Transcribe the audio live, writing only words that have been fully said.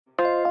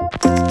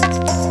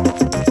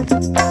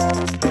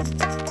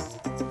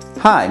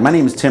Hi, my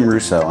name is Tim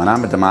Russo and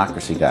I'm a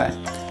democracy guy.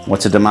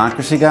 What's a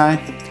democracy guy?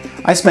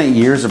 I spent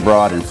years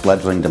abroad in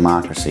fledgling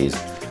democracies,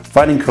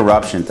 fighting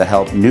corruption to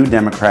help new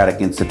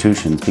democratic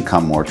institutions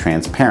become more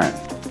transparent.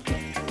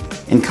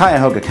 In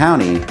Cuyahoga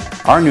County,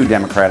 our new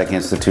democratic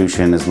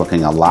institution is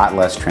looking a lot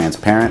less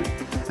transparent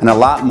and a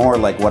lot more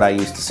like what I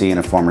used to see in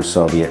a former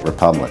Soviet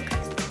republic.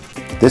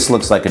 This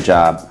looks like a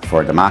job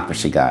for a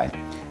democracy guy,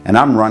 and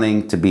I'm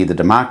running to be the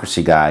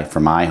democracy guy for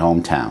my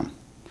hometown.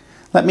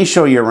 Let me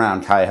show you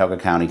around Cuyahoga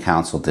County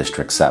Council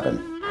District 7.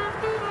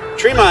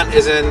 Tremont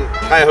is in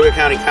Cuyahoga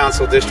County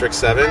Council District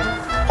 7,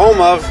 home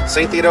of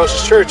St.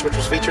 Theodosius Church, which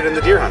was featured in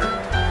The Deer Hunter.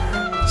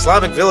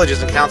 Slavic Village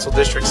is in Council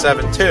District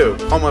 7 too,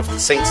 home of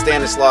St.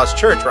 Stanislaus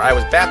Church, where I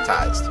was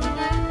baptized.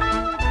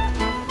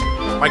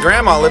 My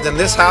grandma lived in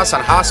this house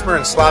on Hosmer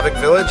in Slavic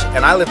Village,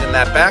 and I lived in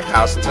that back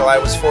house until I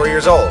was 4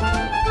 years old.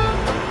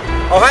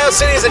 Ohio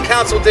City is in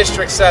Council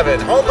District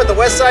 7, home of the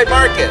West Side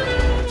Market.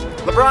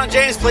 LeBron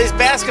James plays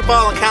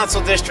basketball in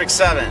Council District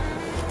 7.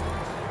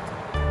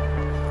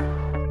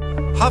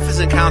 Hough is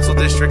in Council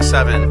District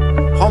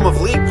 7, home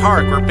of League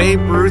Park, where Babe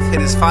Ruth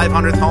hit his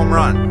 500th home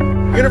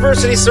run.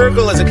 University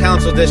Circle is in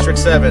Council District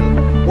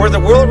 7, where the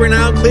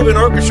world-renowned Cleveland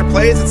Orchestra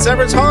plays at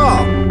Severance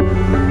Hall.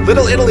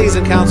 Little Italy is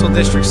in Council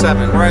District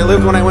 7, where I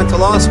lived when I went to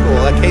law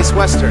school at Case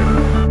Western.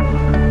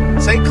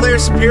 St. Clair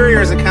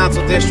Superior is in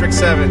Council District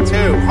 7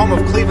 too, home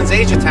of Cleveland's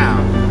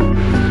Asiatown.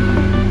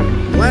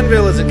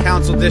 Glenville is in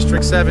Council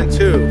District 7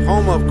 too,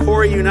 home of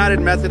Corey United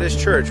Methodist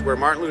Church, where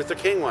Martin Luther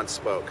King once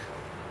spoke.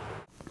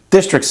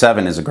 District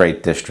 7 is a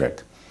great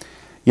district.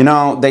 You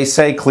know, they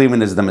say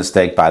Cleveland is the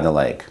mistake by the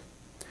lake.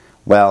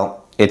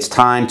 Well, it's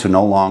time to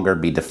no longer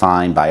be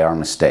defined by our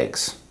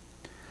mistakes.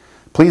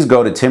 Please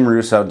go to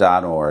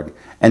timrusso.org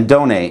and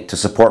donate to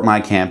support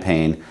my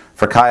campaign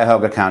for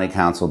Cuyahoga County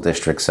Council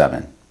District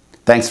 7.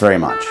 Thanks very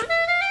much.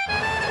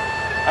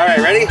 All right,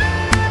 ready? Here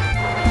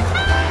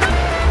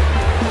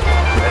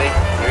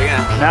we go.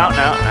 No.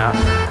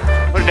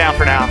 Put it down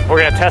for now.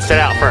 We're gonna test it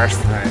out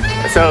first. All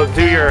right. So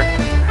do your...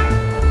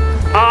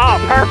 Oh,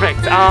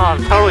 perfect. Oh,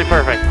 totally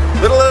perfect.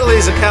 Little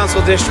Italy's in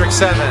Council District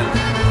 7.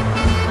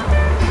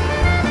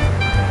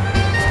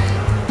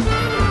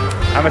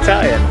 I'm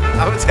Italian.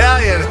 I'm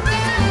Italian.